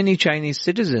 shared by many Chinese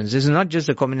citizens. This is not just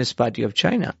the Communist Party of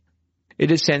China.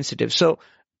 It is sensitive. So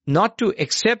not to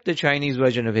accept the Chinese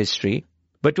version of history,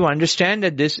 but to understand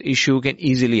that this issue can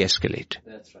easily escalate.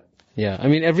 That's right. Yeah. I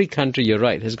mean, every country, you're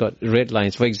right, has got red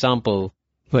lines. For example,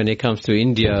 when it comes to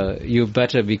India, you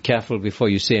better be careful before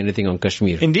you say anything on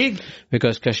Kashmir. Indeed.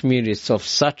 Because Kashmir is of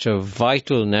such a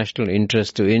vital national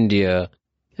interest to India.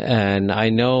 And I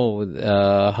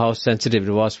know how sensitive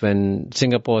it was when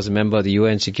Singapore was a member of the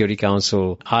UN Security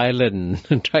Council. Ireland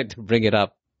tried to bring it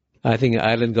up. I think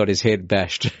Ireland got his head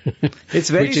bashed. It's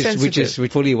very sensitive. Which is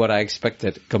fully what I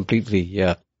expected completely,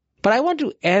 yeah. But I want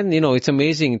to end, it's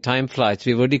amazing, time flies.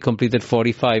 We've already completed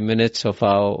 45 minutes of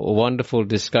our wonderful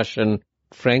discussion.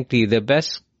 Frankly, the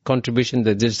best contribution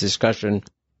that this discussion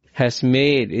has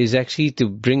made is actually to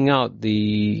bring out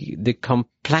the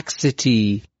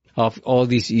complexity of all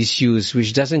these issues,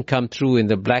 which doesn't come through in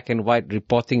the black and white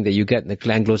reporting that you get in the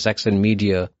Anglo-Saxon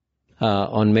media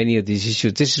on many of these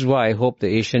issues. This is why I hope the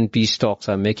Asian Peace Talks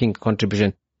are making a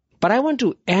contribution. But I want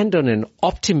to end on an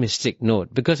optimistic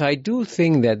note, because I do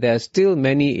think that there are still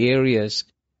many areas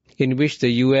in which the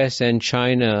US and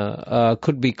China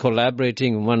could be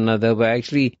collaborating with one another, where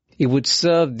actually it would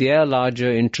serve their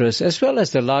larger interests as well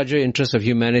as the larger interests of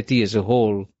humanity as a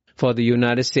whole, for the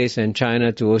United States and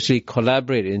China to actually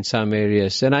collaborate in some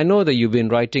areas. And I know that you've been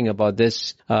writing about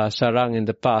this, Sarang, in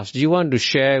the past. Do you want to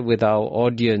share with our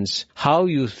audience how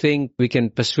you think we can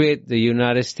persuade the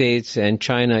United States and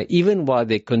China, even while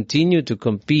they continue to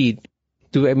compete,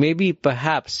 to maybe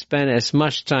perhaps spend as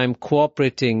much time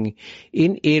cooperating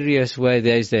in areas where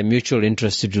there is their mutual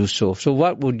interest to do so? So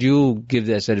what would you give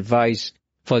as advice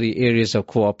for the areas of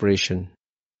cooperation?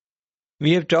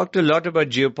 We have talked a lot about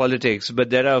geopolitics, but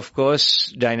there are, of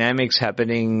course, dynamics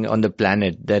happening on the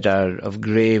planet that are of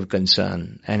grave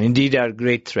concern and indeed are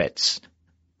great threats.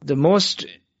 The most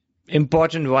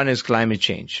important one is climate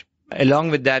change.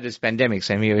 Along with that is pandemics,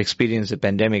 and we have experienced the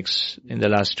pandemics in the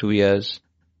last 2 years.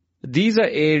 These are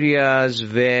areas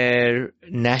where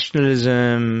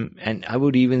nationalism, and I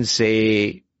would even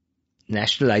say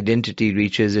national identity,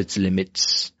 reaches its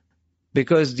limits.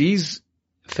 Because these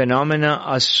phenomena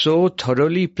are so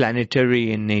thoroughly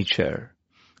planetary in nature,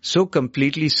 so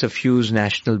completely suffuse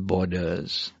national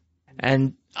borders,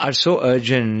 and are so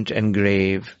urgent and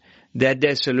grave that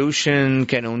their solution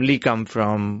can only come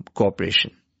from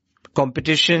cooperation.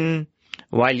 Competition,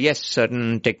 while yes,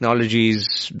 certain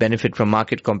technologies benefit from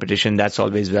market competition, that's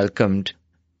always welcomed.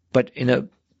 But in a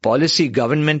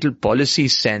governmental policy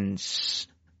sense,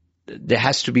 there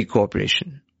has to be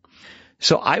cooperation.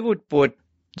 So I would put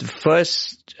the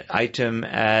first item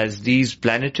as these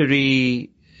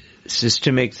planetary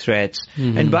systemic threats.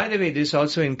 Mm-hmm. And by the way, this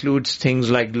also includes things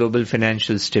like global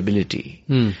financial stability.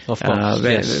 Of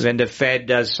course. When the Fed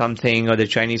does something or the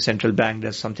Chinese central bank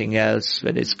does something else,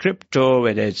 whether it's crypto,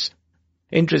 whether it's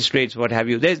interest rates, what have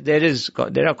you,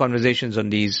 there are conversations on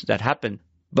these that happen.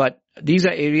 But these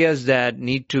are areas that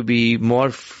need to be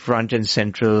more front and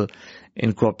central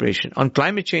in cooperation. On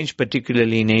climate change,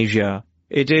 particularly in Asia,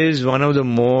 it is one of the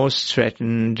most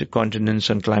threatened continents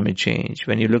on climate change.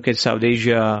 When you look at South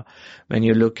Asia, when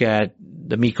you look at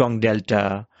the Mekong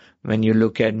Delta, when you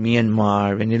look at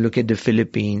Myanmar, when you look at the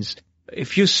Philippines,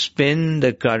 if you spin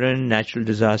the current natural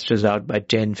disasters out by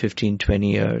 10, 15,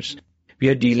 20 years, we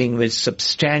are dealing with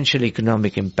substantial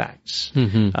economic impacts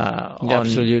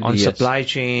on supply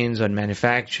chains, on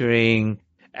manufacturing.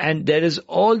 And there is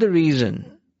all the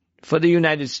reason for the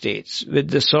United States, with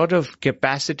the sort of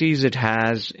capacities it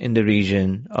has in the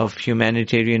region of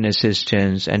humanitarian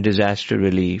assistance and disaster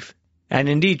relief, and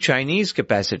indeed Chinese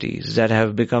capacities that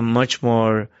have become much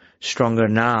more stronger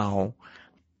now,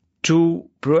 to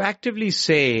proactively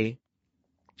say,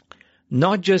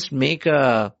 not just make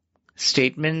a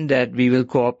statement that we will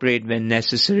cooperate when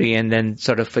necessary and then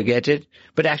sort of forget it,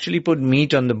 but actually put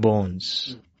meat on the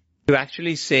bones. To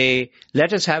actually say,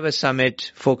 let us have a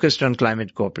summit focused on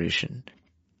climate cooperation.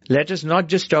 Let us not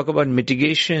just talk about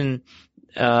mitigation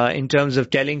in terms of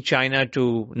telling China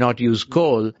to not use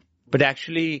coal, but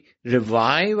actually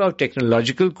revive our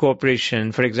technological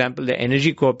cooperation. For example, the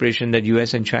energy cooperation that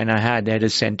US and China had, they had a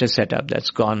center set up that's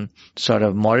gone sort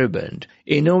of moribund.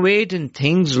 Innovate in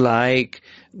things like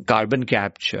carbon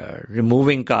capture,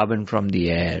 removing carbon from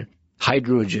the air,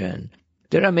 hydrogen.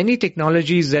 There are many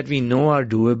technologies that we know are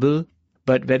doable,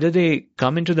 but whether they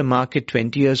come into the market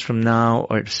 20 years from now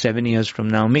or 7 years from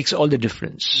now makes all the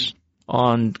difference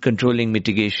on controlling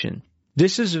mitigation.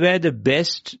 This is where the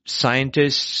best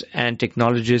scientists and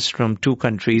technologists from two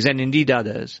countries, and indeed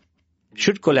others,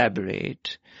 should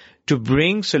collaborate to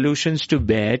bring solutions to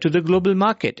bear to the global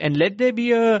market. And let there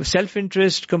be a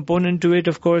self-interest component to it,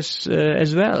 of course,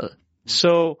 as well.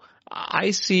 So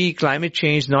I see climate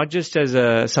change not just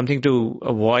as something to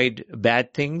avoid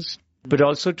bad things, but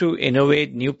also to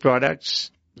innovate new products,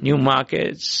 new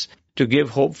markets, to give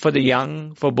hope for the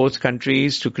young, for both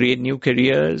countries, to create new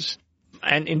careers,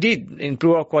 and indeed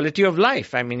improve our quality of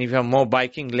life. I mean, if you have more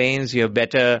biking lanes, you have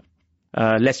better,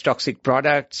 less toxic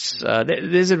products.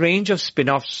 There's a range of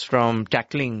spin-offs from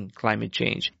tackling climate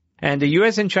change. And the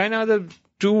US and China are the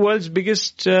two world's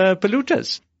biggest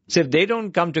polluters. So if they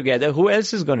don't come together, who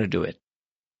else is going to do it?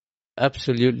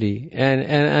 Absolutely.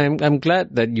 And I'm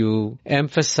glad that you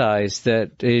emphasize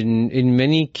that in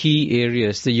many key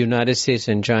areas, the United States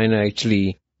and China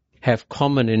actually have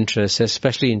common interests,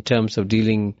 especially in terms of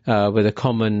dealing with the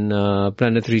common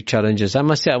planetary challenges. I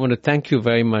must say, I want to thank you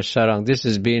very much, Sarang. This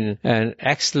has been an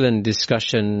excellent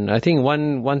discussion. I think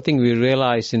one thing we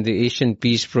realized in the Asian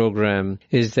Peace Program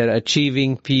is that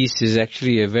achieving peace is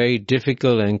actually a very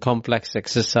difficult and complex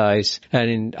exercise. And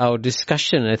in our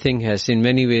discussion, I think, has in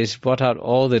many ways brought out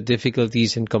all the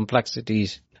difficulties and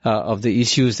complexities of the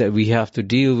issues that we have to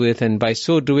deal with. And by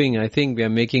so doing, I think we are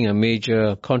making a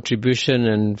major contribution.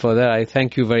 And for that, I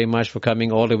thank you very much for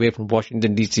coming all the way from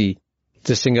Washington, D.C.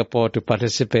 to Singapore to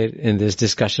participate in this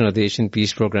discussion of the Asian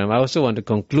Peace Program. I also want to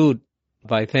conclude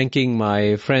by thanking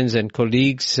my friends and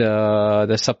colleagues,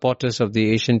 the supporters of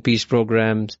the Asian Peace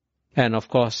Programs, and of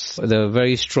course, the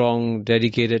very strong,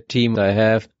 dedicated team I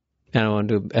have. And I want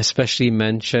to especially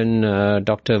mention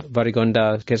Dr.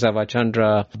 Varigonda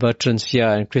Kesavachandra, Bertrand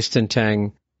Sia, and Kristen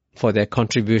Tang for their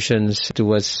contributions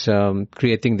towards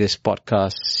creating this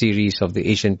podcast series of the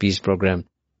Asian Peace Program.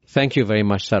 Thank you very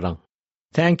much, Sarang.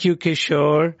 Thank you,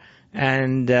 Kishore.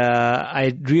 And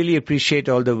I really appreciate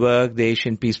all the work the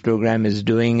Asian Peace Program is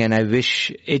doing, and I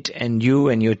wish it and you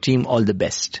and your team all the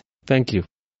best. Thank you.